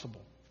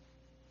responsible.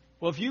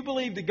 Well, if you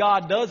believe that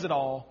God does it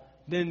all,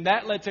 then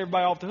that lets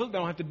everybody off the hook. They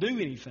don't have to do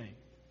anything.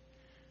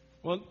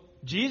 Well,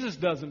 Jesus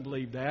doesn't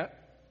believe that.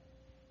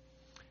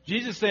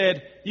 Jesus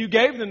said, you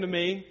gave them to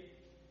me,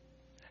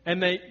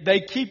 and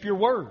they keep your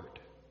word.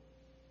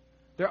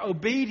 They're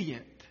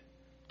obedient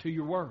to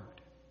your word.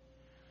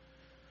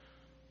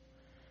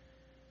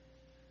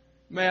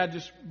 May I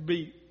just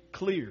be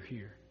clear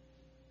here?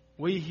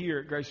 We here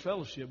at Grace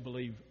Fellowship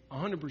believe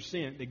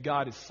 100% that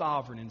God is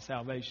sovereign in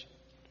salvation.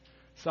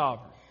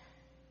 Sovereign.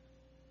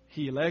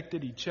 He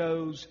elected, He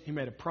chose, He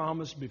made a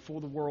promise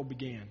before the world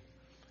began.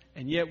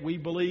 And yet we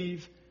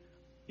believe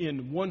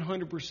in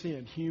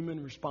 100%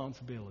 human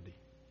responsibility.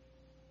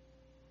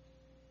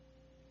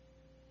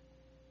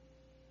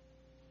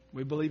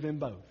 We believe in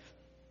both.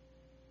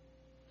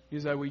 You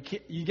say,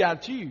 you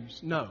got to choose.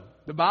 No,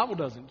 the Bible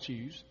doesn't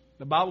choose.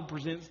 The Bible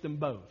presents them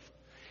both.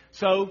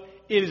 So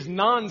it is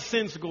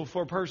nonsensical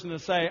for a person to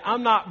say,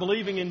 I'm not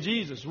believing in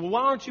Jesus. Well,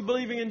 why aren't you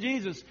believing in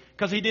Jesus?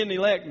 Because He didn't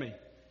elect me.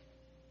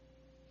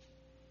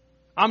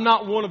 I'm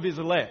not one of His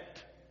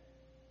elect.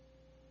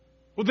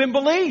 Well, then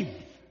believe.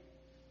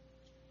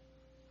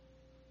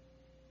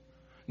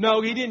 No,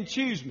 He didn't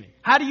choose me.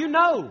 How do you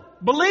know?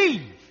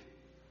 Believe.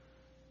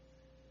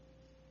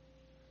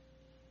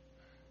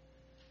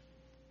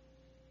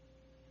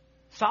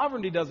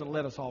 Sovereignty doesn't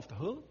let us off the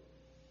hook.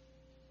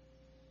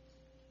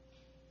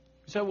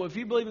 So, well, if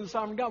you believe in the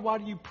sovereign God, why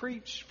do you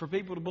preach for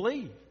people to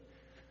believe?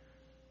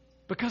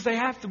 Because they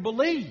have to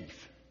believe.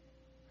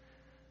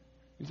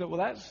 You say, well,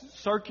 that's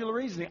circular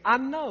reasoning. I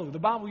know. The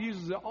Bible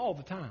uses it all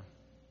the time.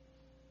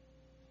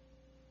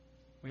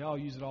 We all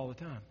use it all the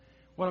time.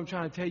 What I'm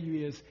trying to tell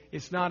you is,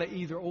 it's not an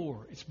either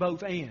or. It's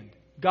both and.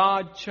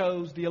 God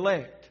chose the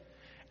elect.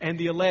 And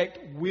the elect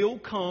will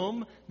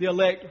come. The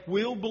elect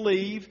will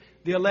believe.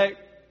 The elect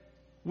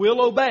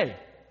will obey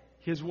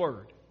His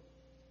word.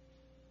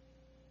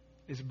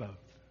 It's both.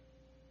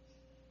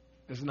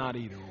 It's not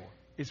either or.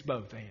 It's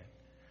both and.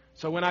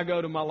 So when I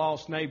go to my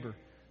lost neighbor,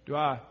 do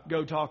I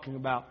go talking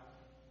about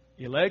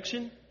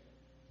election?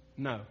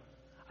 No.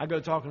 I go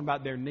talking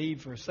about their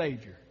need for a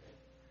Savior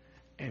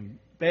and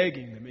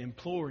begging them,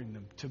 imploring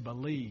them to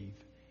believe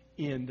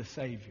in the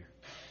Savior.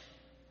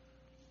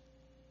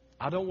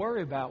 I don't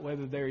worry about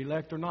whether they're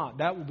elect or not.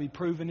 That will be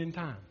proven in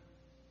time.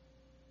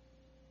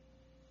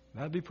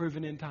 That'll be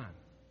proven in time.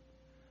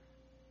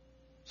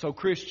 So,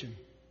 Christian,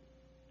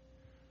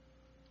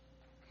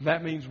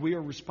 that means we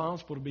are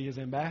responsible to be His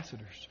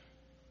ambassadors.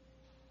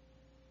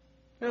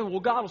 Well,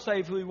 God will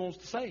save who He wants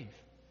to save.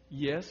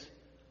 Yes,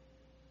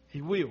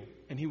 He will.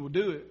 And He will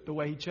do it the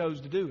way He chose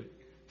to do it.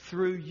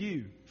 Through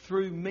you,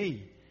 through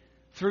me,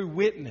 through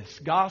witness,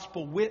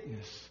 gospel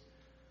witness.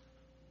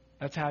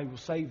 That's how He will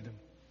save them.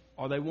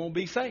 Or they won't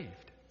be saved.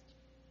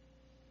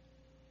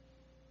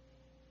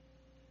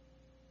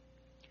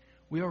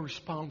 We are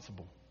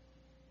responsible.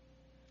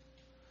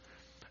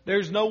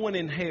 There's no one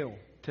in hell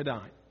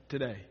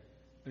today.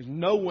 There's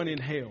no one in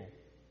hell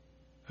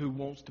who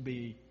wants to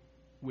be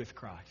with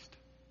Christ.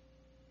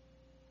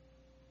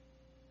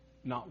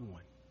 Not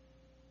one.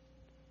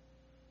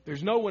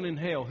 There's no one in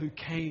hell who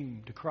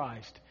came to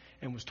Christ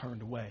and was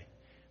turned away,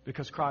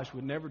 because Christ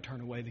would never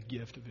turn away the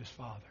gift of His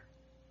Father.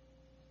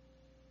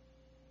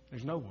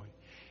 There's no one.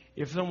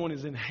 If someone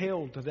is in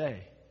hell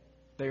today,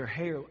 They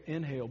are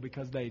in hell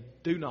because they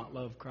do not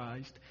love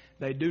Christ.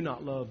 They do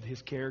not love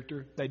His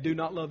character. They do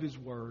not love His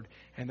word.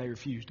 And they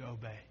refuse to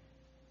obey.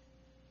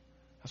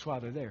 That's why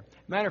they're there.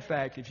 Matter of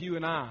fact, if you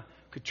and I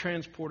could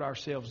transport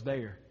ourselves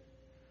there,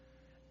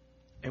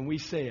 and we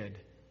said,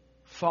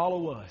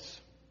 follow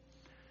us.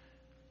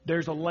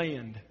 There's a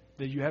land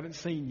that you haven't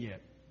seen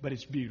yet, but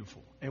it's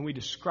beautiful. And we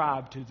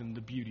describe to them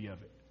the beauty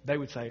of it. They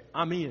would say,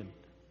 I'm in.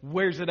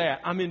 Where's it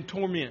at? I'm in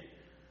torment.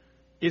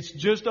 It's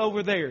just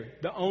over there.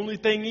 The only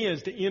thing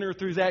is, to enter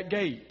through that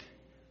gate,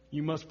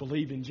 you must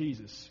believe in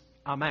Jesus.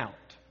 I'm out.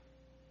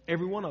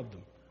 Every one of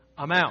them.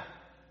 I'm out.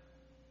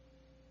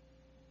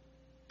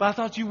 But I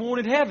thought you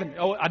wanted heaven.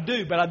 Oh, I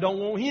do, but I don't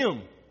want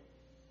Him.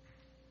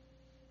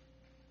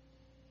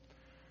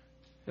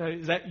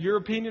 Is that your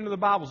opinion or the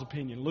Bible's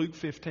opinion? Luke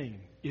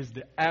 15 is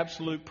the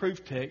absolute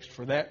proof text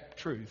for that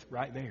truth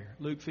right there.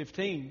 Luke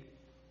 15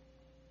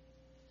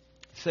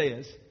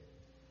 says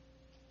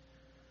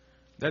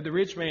that the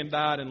rich man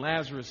died and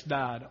Lazarus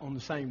died on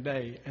the same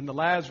day. And the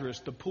Lazarus,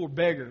 the poor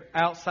beggar,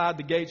 outside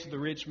the gates of the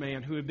rich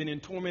man, who had been in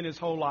torment his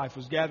whole life,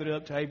 was gathered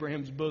up to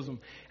Abraham's bosom.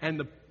 And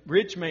the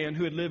rich man,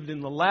 who had lived in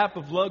the lap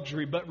of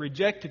luxury but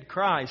rejected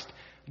Christ,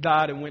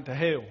 died and went to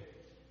hell.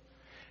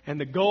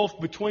 And the gulf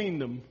between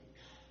them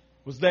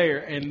was there.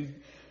 And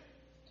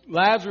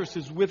Lazarus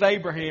is with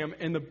Abraham,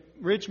 and the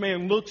rich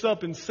man looks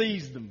up and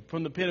sees them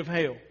from the pit of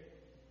hell.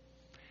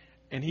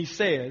 And he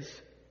says,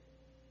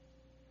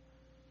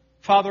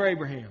 Father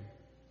Abraham,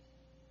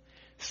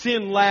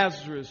 send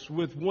Lazarus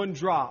with one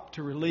drop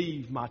to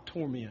relieve my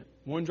torment.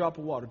 One drop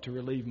of water to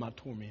relieve my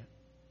torment.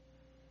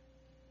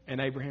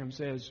 And Abraham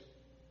says,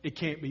 it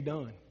can't be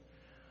done.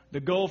 The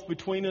gulf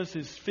between us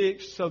is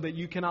fixed so that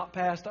you cannot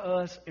pass to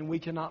us and we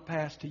cannot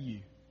pass to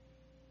you.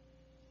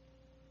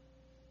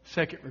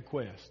 Second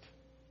request.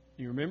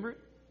 You remember it?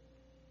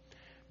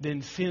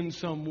 Then send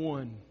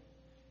someone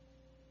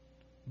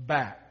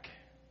back.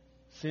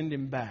 Send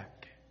him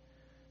back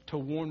to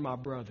warn my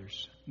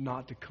brothers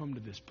not to come to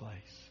this place.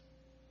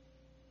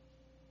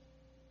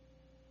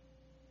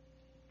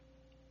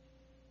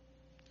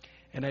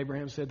 And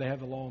Abraham said they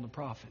have the law and the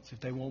prophets. If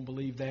they won't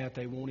believe that,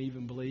 they won't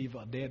even believe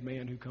a dead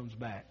man who comes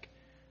back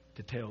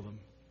to tell them.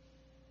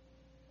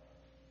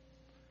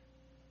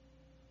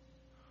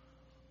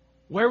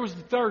 Where was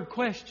the third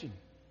question?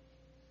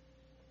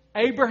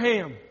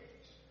 Abraham,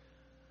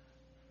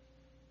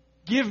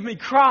 give me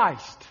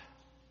Christ.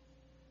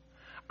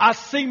 I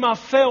see my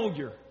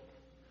failure.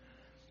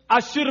 I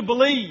should have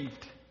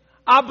believed.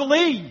 I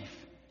believe.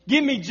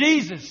 Give me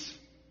Jesus.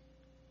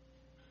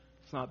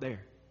 It's not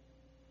there.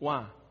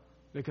 Why?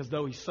 Because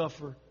though He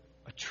suffer 1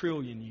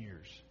 trillion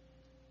years,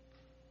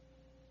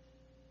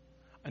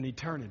 an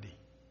eternity,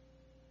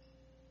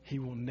 He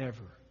will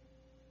never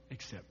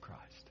accept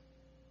Christ.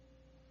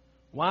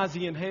 Why is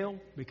He in hell?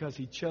 Because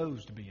He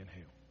chose to be in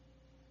hell.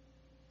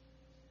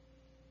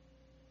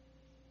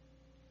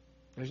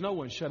 There's no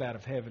one shut out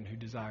of heaven who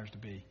desires to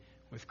be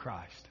with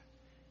Christ.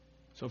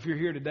 So if you're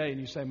here today and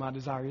you say, my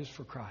desire is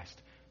for Christ,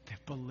 then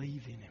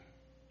believe in Him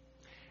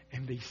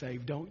and be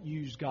saved. Don't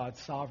use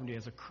God's sovereignty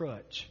as a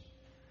crutch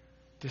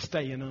to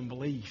stay in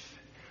unbelief.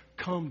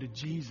 Come to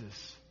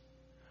Jesus.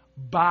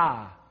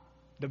 Buy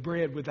the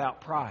bread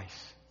without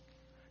price.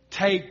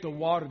 Take the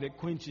water that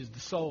quenches the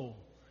soul.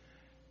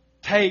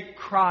 Take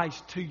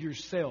Christ to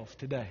yourself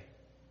today.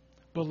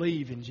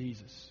 Believe in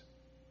Jesus.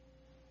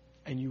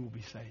 And you will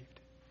be saved.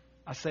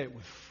 I say it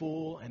with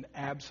full and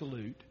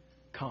absolute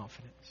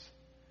confidence.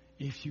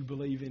 If you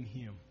believe in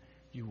Him,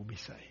 you will be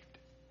saved.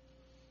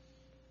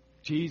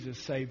 Jesus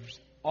saves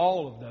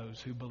all of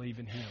those who believe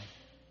in Him.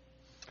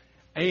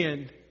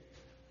 And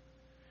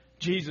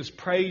Jesus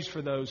prays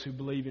for those who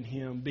believe in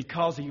Him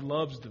because He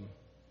loves them.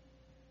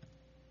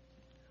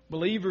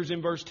 Believers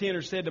in verse 10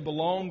 are said to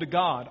belong to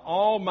God.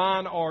 All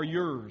mine are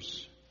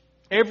yours.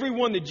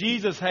 Everyone that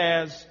Jesus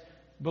has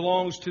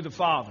belongs to the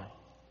Father.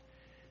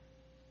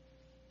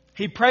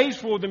 He prays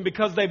for them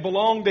because they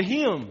belong to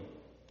Him.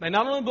 They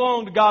not only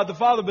belong to God the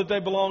Father, but they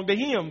belong to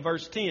Him.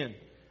 Verse 10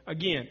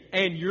 again.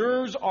 And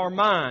yours are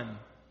mine.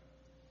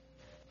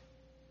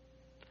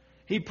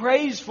 He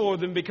prays for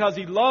them because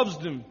He loves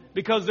them.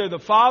 Because they're the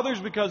Father's,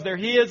 because they're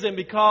His, and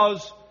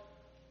because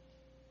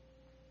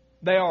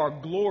they are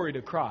a glory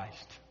to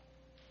Christ.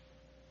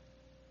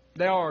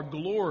 They are a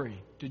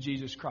glory to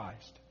Jesus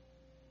Christ.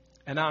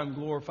 And I'm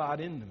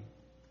glorified in them.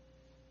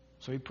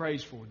 So He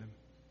prays for them.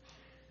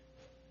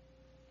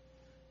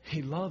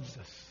 He loves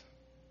us.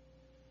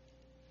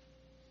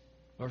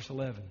 Verse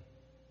 11.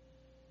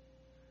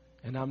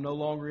 And I'm no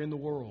longer in the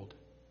world,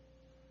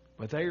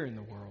 but they are in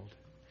the world.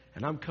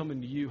 And I'm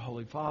coming to you,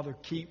 Holy Father,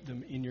 keep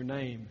them in your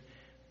name,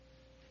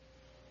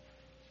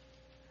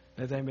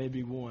 that they may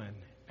be one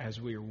as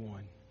we are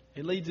one.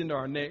 It leads into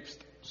our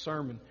next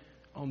sermon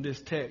on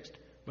this text.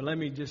 But let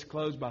me just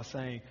close by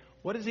saying,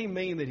 what does He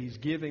mean that He's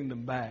giving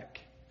them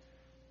back?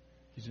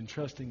 He's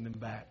entrusting them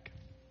back.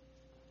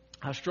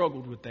 I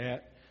struggled with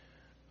that.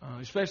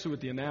 Especially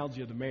with the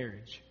analogy of the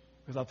marriage.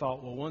 Because I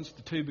thought, well, once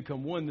the two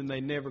become one, then they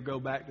never go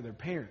back to their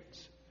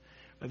parents.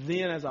 But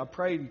then as I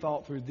prayed and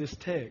thought through this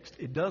text,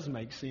 it does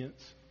make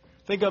sense.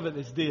 Think of it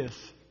as this.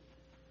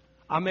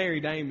 I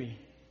married Amy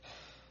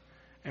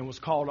and was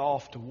called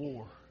off to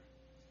war.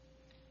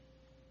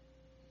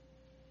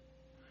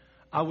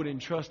 I would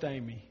entrust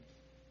Amy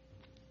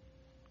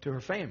to her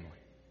family.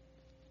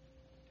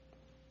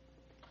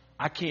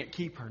 I can't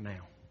keep her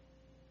now.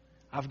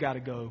 I've got to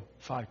go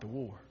fight the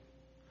war.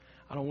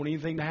 I don't want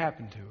anything to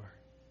happen to her.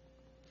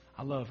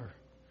 I love her.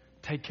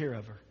 Take care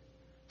of her.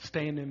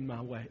 Stand in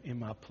my way, in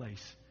my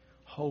place.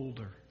 Hold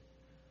her.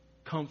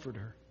 Comfort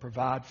her.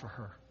 Provide for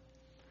her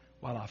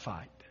while I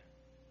fight.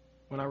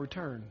 When I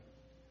return,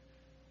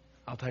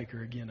 I'll take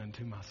her again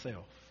unto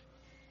myself.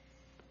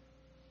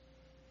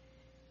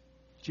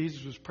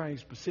 Jesus was praying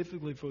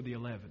specifically for the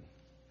 11.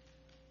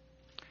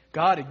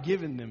 God had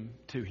given them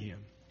to him.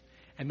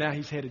 And now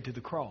he's headed to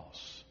the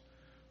cross.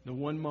 The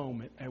one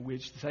moment at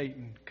which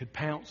Satan could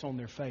pounce on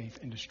their faith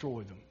and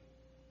destroy them.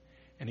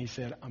 And he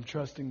said, I'm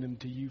trusting them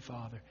to you,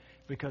 Father,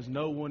 because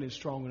no one is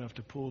strong enough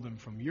to pull them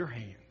from your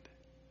hand.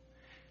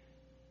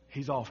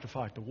 He's off to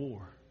fight the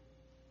war.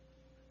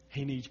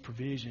 He needs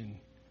provision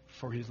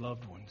for his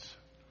loved ones.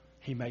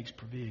 He makes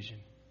provision.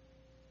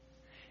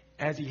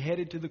 As he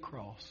headed to the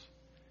cross,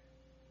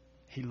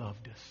 he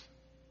loved us.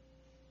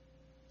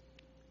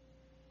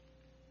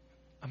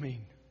 I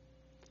mean,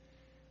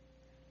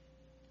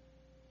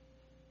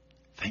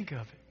 think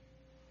of it.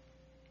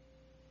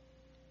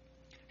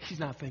 He's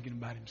not thinking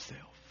about himself.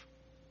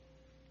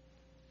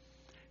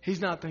 He's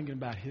not thinking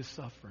about his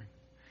suffering.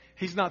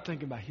 He's not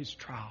thinking about his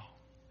trial.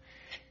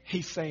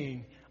 He's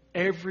saying,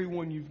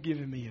 everyone you've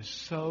given me is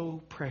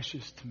so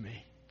precious to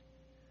me.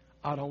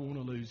 I don't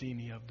want to lose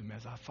any of them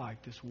as I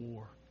fight this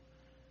war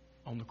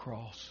on the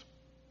cross.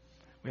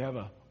 We have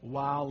a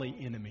wily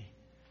enemy.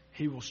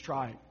 He will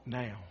strike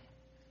now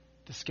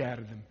to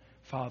scatter them.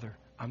 Father,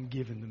 I'm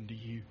giving them to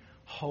you.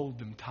 Hold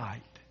them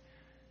tight.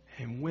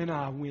 And when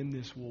I win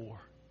this war,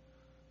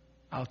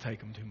 I'll take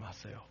them to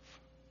myself.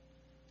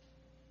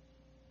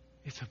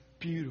 It's a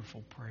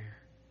beautiful prayer.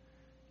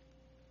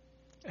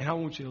 And I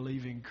want you to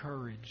leave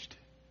encouraged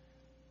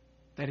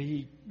that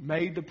he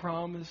made the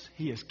promise,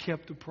 he has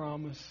kept the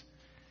promise,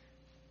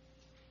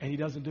 and he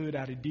doesn't do it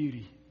out of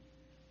duty.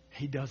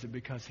 He does it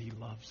because he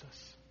loves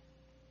us.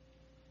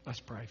 Let's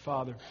pray.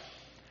 Father,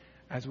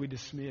 as we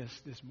dismiss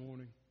this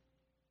morning,